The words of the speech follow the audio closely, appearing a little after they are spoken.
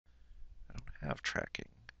have tracking.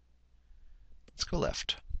 Let's go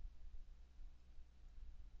left.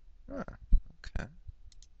 Ah, okay.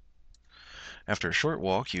 After a short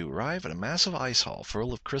walk, you arrive at a massive ice hall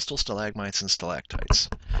full of crystal stalagmites and stalactites.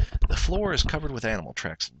 The floor is covered with animal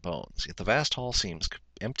tracks and bones, yet the vast hall seems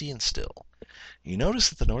empty and still. You notice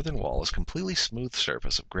that the northern wall is a completely smooth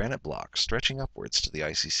surface of granite blocks stretching upwards to the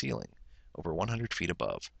icy ceiling, over 100 feet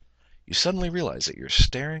above. You suddenly realize that you're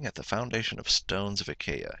staring at the foundation of stones of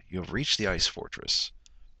Achaia. You have reached the ice fortress.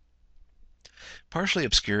 Partially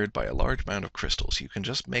obscured by a large mound of crystals, you can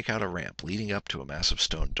just make out a ramp leading up to a massive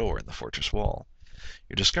stone door in the fortress wall.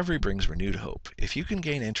 Your discovery brings renewed hope. If you can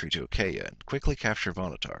gain entry to Achaia and quickly capture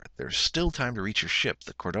Vonatar, there's still time to reach your ship,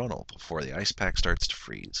 the Cordonal, before the ice pack starts to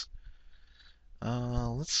freeze.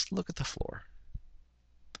 Let's look at the floor.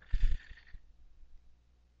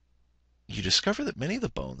 You discover that many of the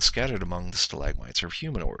bones scattered among the stalagmites are of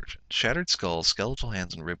human origin. Shattered skulls, skeletal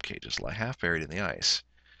hands, and rib cages lie half buried in the ice.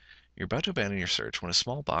 You're about to abandon your search when a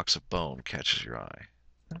small box of bone catches your eye.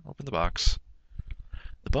 Open the box.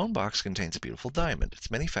 The bone box contains a beautiful diamond. Its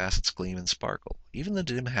many facets gleam and sparkle. Even the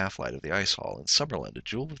dim half-light of the ice hall in Summerland, a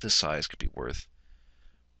jewel of this size could be worth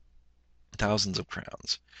thousands of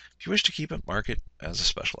crowns. If you wish to keep it, mark it as a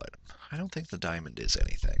special item. I don't think the diamond is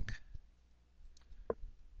anything.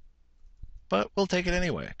 But we'll take it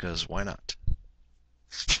anyway, because why not?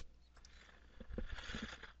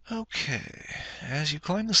 Okay. As you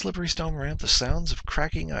climb the slippery stone ramp, the sounds of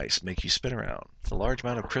cracking ice make you spin around. The large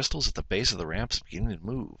mound of crystals at the base of the ramp is beginning to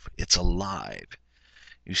move. It's alive.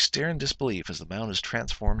 You stare in disbelief as the mound is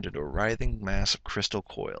transformed into a writhing mass of crystal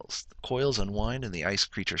coils. The coils unwind and the ice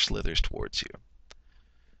creature slithers towards you.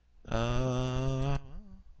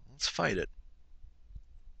 Let's fight it.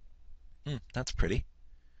 That's pretty.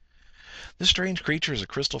 This strange creature is a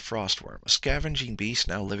crystal frostworm, a scavenging beast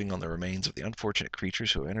now living on the remains of the unfortunate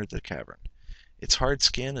creatures who entered the cavern. Its hard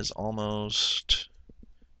skin is almost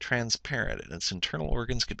transparent, and its internal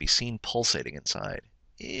organs can be seen pulsating inside.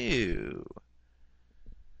 Ew.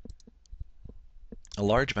 A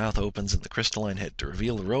large mouth opens in the crystalline head to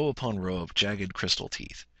reveal row upon row of jagged crystal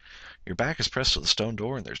teeth. Your back is pressed to the stone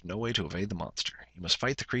door, and there's no way to evade the monster. You must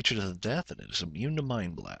fight the creature to the death, and it is immune to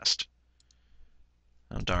Mind Blast.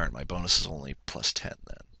 Oh darn, my bonus is only plus 10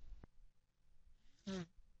 then.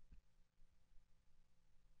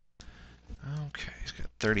 Okay, he's got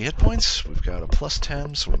 30 hit points. We've got a plus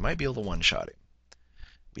 10, so we might be able to one-shot him.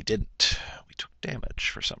 We didn't. We took damage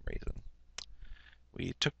for some reason.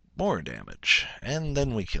 We took more damage, and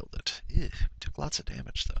then we killed it. Ew, we took lots of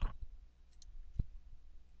damage, though.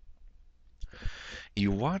 You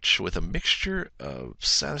watch with a mixture of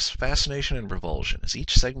fascination and revulsion as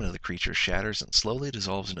each segment of the creature shatters and slowly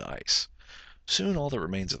dissolves into ice. Soon all that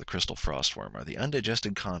remains of the crystal frostworm are the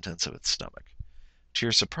undigested contents of its stomach. To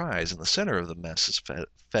your surprise, in the center of the mess of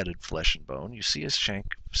fetid flesh and bone, you see a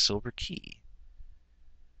shank silver key.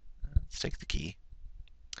 Let's take the key.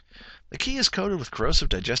 The key is coated with corrosive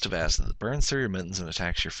digestive acid that burns through your mittens and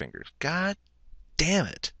attacks your fingers. God damn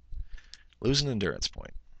it! Lose an endurance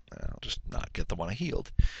point. I'll just not get the one I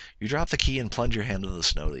healed. You drop the key and plunge your hand into the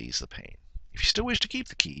snow to ease the pain. If you still wish to keep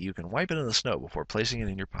the key, you can wipe it in the snow before placing it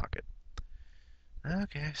in your pocket.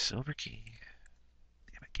 Okay, silver key.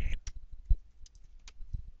 Damn it, game.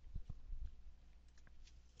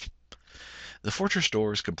 The fortress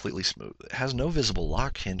door is completely smooth. It has no visible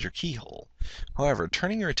lock, hinge, or keyhole. However,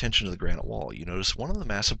 turning your attention to the granite wall, you notice one of the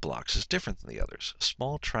massive blocks is different than the others. A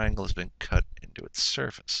small triangle has been cut into its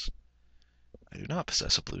surface. I do not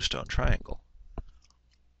possess a bluestone triangle.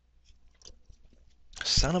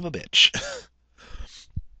 Son of a bitch.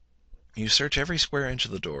 You search every square inch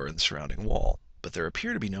of the door and the surrounding wall, but there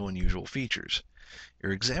appear to be no unusual features.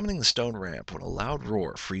 You're examining the stone ramp when a loud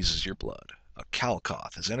roar freezes your blood. A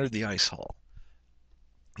Kalkoth has entered the ice hall.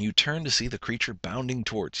 You turn to see the creature bounding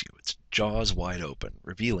towards you, its jaws wide open,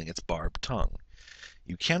 revealing its barbed tongue.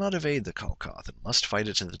 You cannot evade the Kalkoth and must fight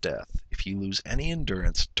it to the death. If you lose any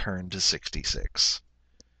endurance, turn to 66.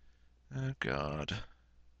 Oh god.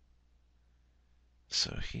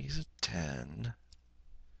 So he's a 10.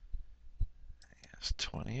 He has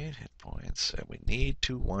 28 hit points, and we need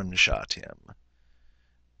to one-shot him.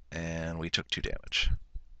 And we took 2 damage.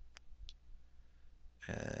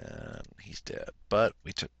 And he's dead. But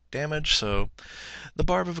we took damage, so the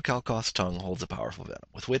barb of a Kalkoth's tongue holds a powerful venom,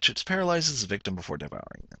 with which it paralyzes the victim before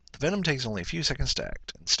devouring them. The venom takes only a few seconds to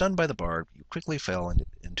act, and stunned by the barb, you quickly fell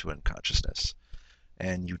into unconsciousness.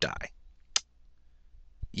 And you die.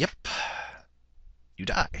 Yep. You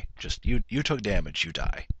die. Just, you took damage, you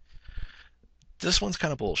die. This one's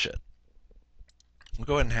kind of bullshit. We'll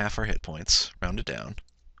go ahead and half our hit points, round it down.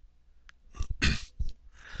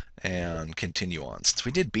 and continue on, since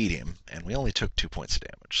we did beat him, and we only took 2 points of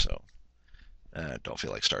damage, so I don't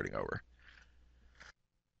feel like starting over.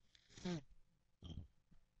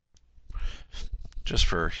 Just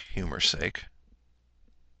for humor's sake.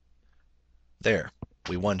 There.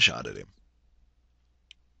 We one-shotted him.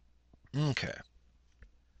 Okay.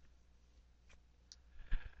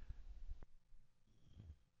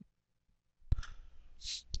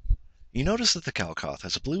 You notice that the Kalkoth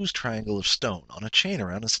has a blue triangle of stone on a chain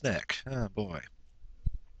around its neck. Oh boy.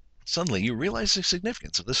 Suddenly, you realize the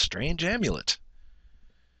significance of this strange amulet.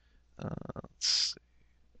 Let's see.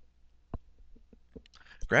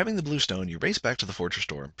 Grabbing the blue stone, you race back to the fortress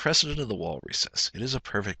door and press it into the wall recess. It is a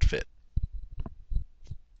perfect fit.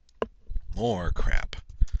 More crap.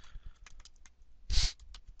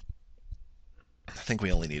 I think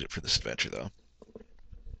we only need it for this adventure, though.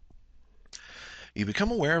 You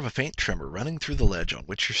become aware of a faint tremor running through the ledge on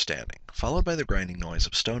which you're standing, followed by the grinding noise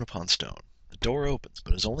of stone upon stone. The door opens,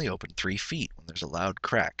 but is only open 3 feet when there's a loud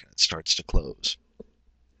crack and it starts to close.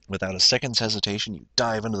 Without a second's hesitation, you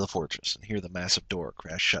dive into the fortress and hear the massive door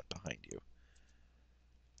crash shut behind you.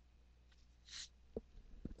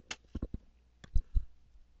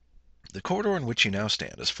 The corridor in which you now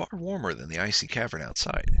stand is far warmer than the icy cavern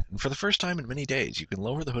outside, and for the first time in many days you can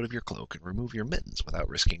lower the hood of your cloak and remove your mittens without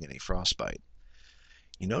risking any frostbite.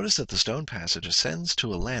 You notice that the stone passage ascends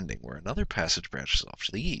to a landing where another passage branches off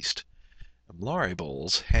to the east. Amlari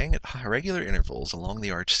bowls hang at regular intervals along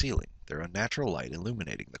the arched ceiling, their unnatural light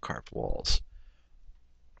illuminating the carved walls.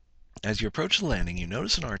 As you approach the landing, you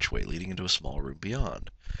notice an archway leading into a small room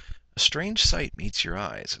beyond. A strange sight meets your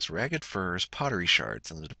eyes, as ragged furs, pottery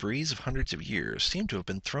shards, and the debris of hundreds of years seem to have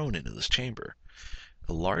been thrown into this chamber.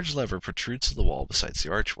 A large lever protrudes to the wall beside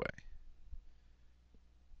the archway.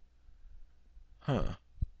 Huh.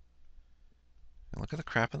 Look at the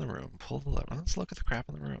crap in the room. Pull the lever. Let's look at the crap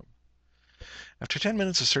in the room. After 10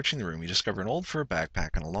 minutes of searching the room, you discover an old fur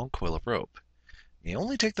backpack and a long coil of rope. You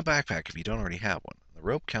only take the backpack if you don't already have one. The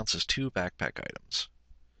rope counts as 2 backpack items.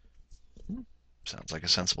 Sounds like a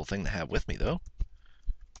sensible thing to have with me, though.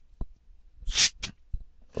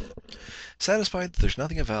 Satisfied that there's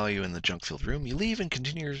nothing of value in the junk-filled room, you leave and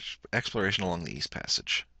continue your exploration along the east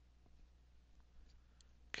passage.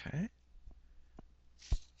 Okay.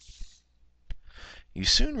 You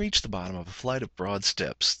soon reach the bottom of a flight of broad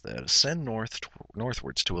steps that ascend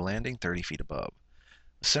northwards to a landing 30 feet above.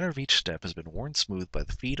 The center of each step has been worn smooth by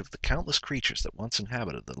the feet of the countless creatures that once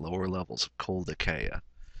inhabited the lower levels of Kalte.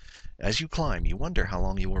 As you climb, you wonder how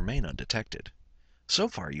long you will remain undetected. So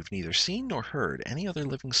far, you've neither seen nor heard any other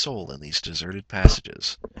living soul in these deserted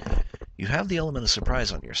passages. You have the element of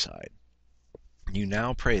surprise on your side. You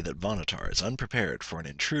now pray that Vonatar is unprepared for an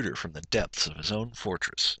intruder from the depths of his own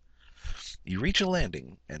fortress. You reach a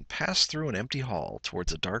landing and pass through an empty hall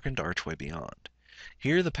towards a darkened archway beyond.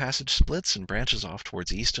 Here the passage splits and branches off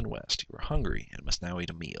towards east and west. You are hungry and must now eat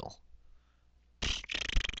a meal.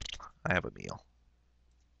 I have a meal.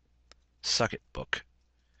 Suck it, book.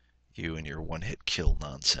 You and your one-hit kill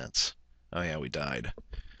nonsense. Oh yeah, we died.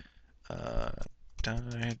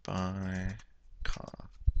 Died by cough.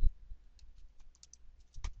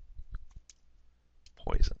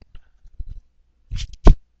 Poison.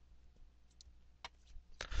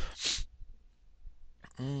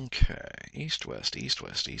 Okay, east, west, east,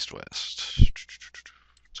 west, east, west.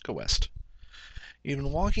 Let's go west. You've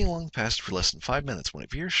been walking along the passage for less than 5 minutes when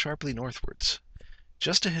it veers sharply northwards.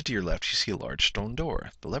 Just ahead to your left, you see a large stone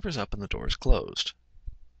door. The lever's up and the door is closed.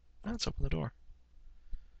 Let's open the door.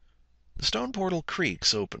 The stone portal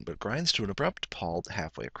creaks open, but grinds to an abrupt halt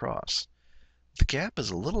halfway across. The gap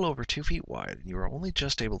is a little over 2 feet wide, and you are only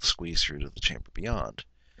just able to squeeze through to the chamber beyond.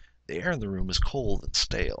 The air in the room is cold and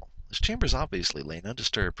stale. This chamber has obviously lain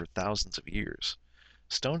undisturbed for thousands of years.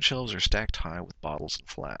 Stone shelves are stacked high with bottles and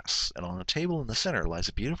flasks, and on a table in the center lies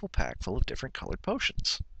a beautiful pack full of different colored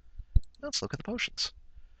potions. Let's look at the potions.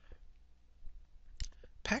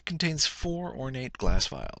 The pack contains 4 ornate glass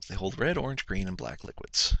vials. They hold red, orange, green, and black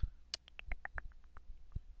liquids.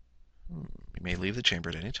 You may leave the chamber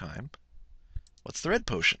at any time. What's the red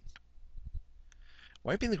potion?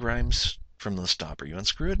 Wiping the grimes from the stopper, you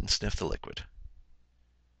unscrew it and sniff the liquid.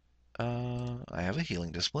 I have a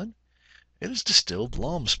healing discipline. It is distilled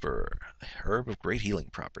lomspur, a herb of great healing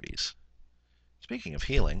properties. Speaking of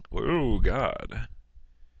healing, oh god.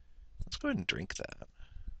 Let's go ahead and drink that.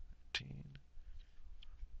 18.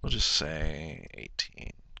 We'll just say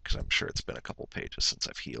 18, because I'm sure it's been a couple pages since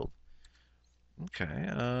I've healed.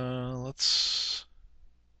 Okay, let's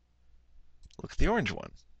look at the orange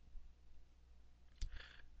one.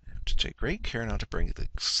 I have to take great care not to break the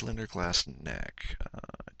slender glass neck.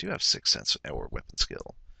 I do have 6th sense or weapon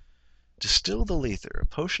skill. Distill the lether, a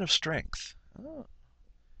potion of strength. Oh.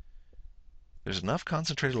 There's enough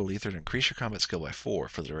concentrated lether to increase your combat skill by 4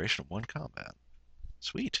 for the duration of one combat.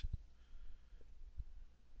 Sweet.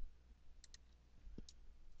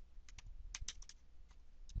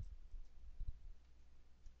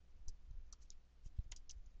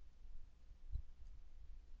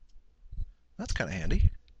 That's kind of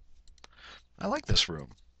handy. I like this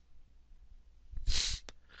room.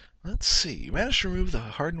 Let's see. You managed to remove the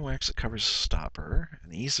hardened wax that covers the stopper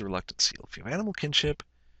and ease the reluctant seal. If you have animal kinship,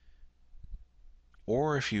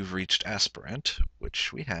 or if you've reached aspirant,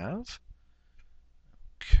 which we have.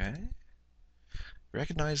 Okay.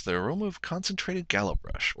 Recognize the aroma of concentrated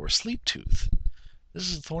gallowbrush, or sleep tooth. This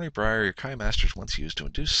is the thorny briar your Kai masters once used to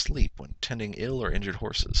induce sleep when tending ill or injured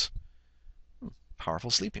horses.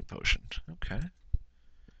 Powerful sleeping potion. Okay.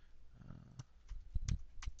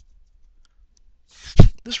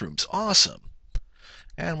 This room's awesome.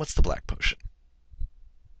 And what's the black potion?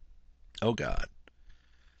 Oh god.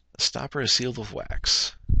 The stopper is sealed with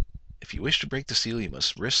wax. If you wish to break the seal, you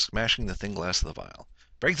must risk smashing the thin glass of the vial.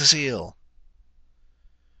 Break the seal!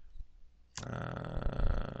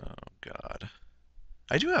 Oh god.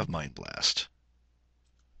 I do have Mind Blast.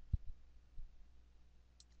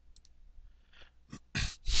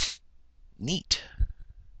 Neat.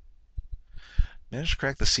 Manage to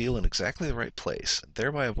crack the seal in exactly the right place, and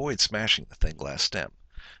thereby avoid smashing the thin glass stem.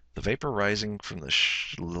 The vapor rising from the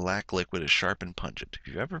black liquid is sharp and pungent.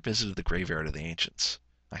 Have you ever visited the graveyard of the ancients?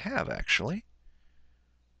 I have, actually.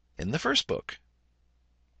 In the first book.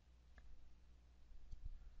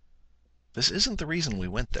 This isn't the reason we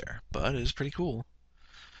went there, but it is pretty cool.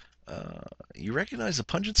 You recognize the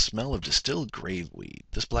pungent smell of distilled graveweed.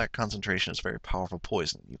 This black concentration is a very powerful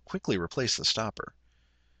poison. You quickly replace the stopper.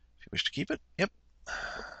 If you wish to keep it, yep.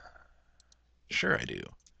 Sure I do.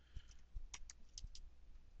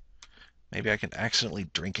 Maybe I can accidentally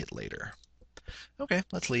drink it later. Okay,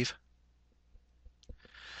 let's leave.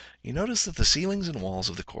 You notice that the ceilings and walls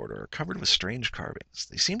of the corridor are covered with strange carvings.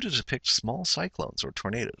 They seem to depict small cyclones or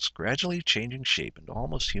tornadoes, gradually changing shape into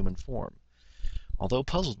almost human form. Although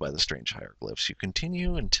puzzled by the strange hieroglyphs, you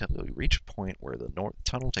continue until you reach a point where the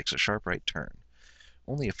tunnel takes a sharp right turn.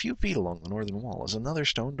 Only a few feet along the northern wall is another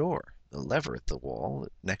stone door. The lever at the wall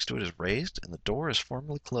next to it is raised, and the door is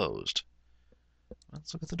firmly closed.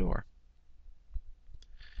 Let's look at the door.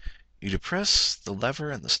 You depress the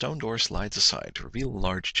lever and the stone door slides aside to reveal a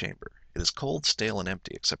large chamber. It is cold, stale, and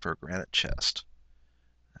empty except for a granite chest.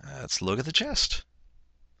 Let's look at the chest.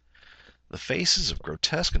 The faces of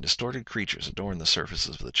grotesque and distorted creatures adorn the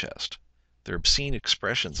surfaces of the chest. Their obscene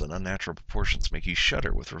expressions and unnatural proportions make you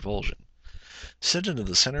shudder with revulsion. Set into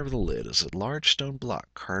the center of the lid is a large stone block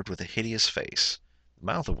carved with a hideous face, the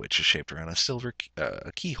mouth of which is shaped around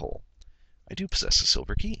a keyhole. I do possess a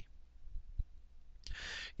silver key.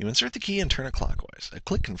 You insert the key and turn it clockwise. A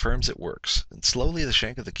click confirms it works, and slowly the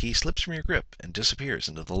shank of the key slips from your grip and disappears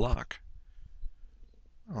into the lock.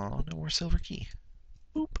 Oh, no more silver key.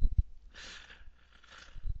 Boop.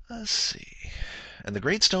 Let's see. And the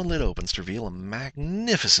great stone lid opens to reveal a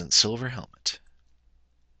magnificent silver helmet.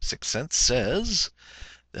 Sixth Sense says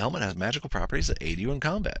the helmet has magical properties that aid you in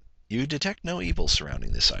combat. You detect no evil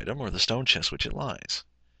surrounding this item or the stone chest which it lies.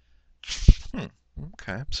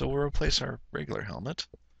 Okay, so we'll replace our regular helmet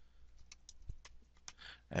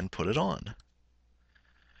and put it on.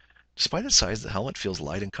 Despite its size, the helmet feels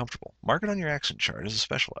light and comfortable. Mark it on your action chart as a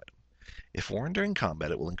special item. If worn during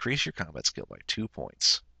combat, it will increase your combat skill by 2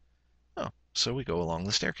 points. Oh, so we go along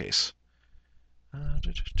the staircase.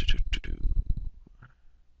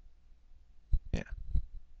 Yeah.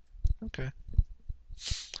 Okay.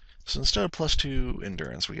 So instead of +2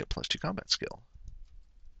 endurance, we get +2 combat skill.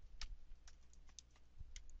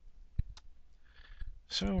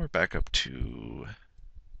 So we're back up to,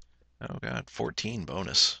 oh god, 14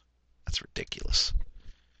 bonus. That's ridiculous.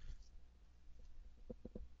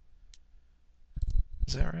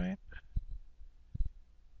 Is that right?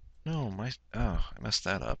 No, I messed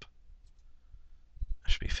that up. I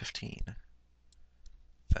should be 15.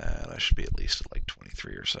 That I should be at least at like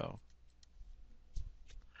 23 or so.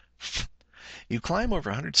 You climb over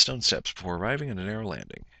 100 stone steps before arriving at a narrow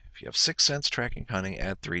landing. If you have 6 Sense, Tracking, Cunning,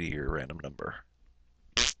 add 3 to your random number.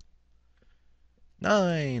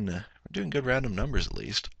 9! We're doing good random numbers at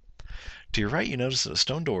least. To your right, you notice that a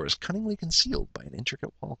stone door is cunningly concealed by an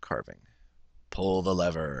intricate wall carving. Pull the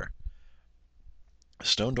lever. The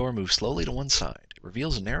stone door moves slowly to one side. It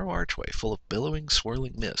reveals a narrow archway full of billowing,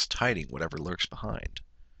 swirling mist, hiding whatever lurks behind.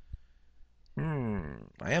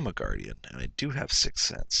 I am a guardian, and I do have 6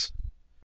 Sense.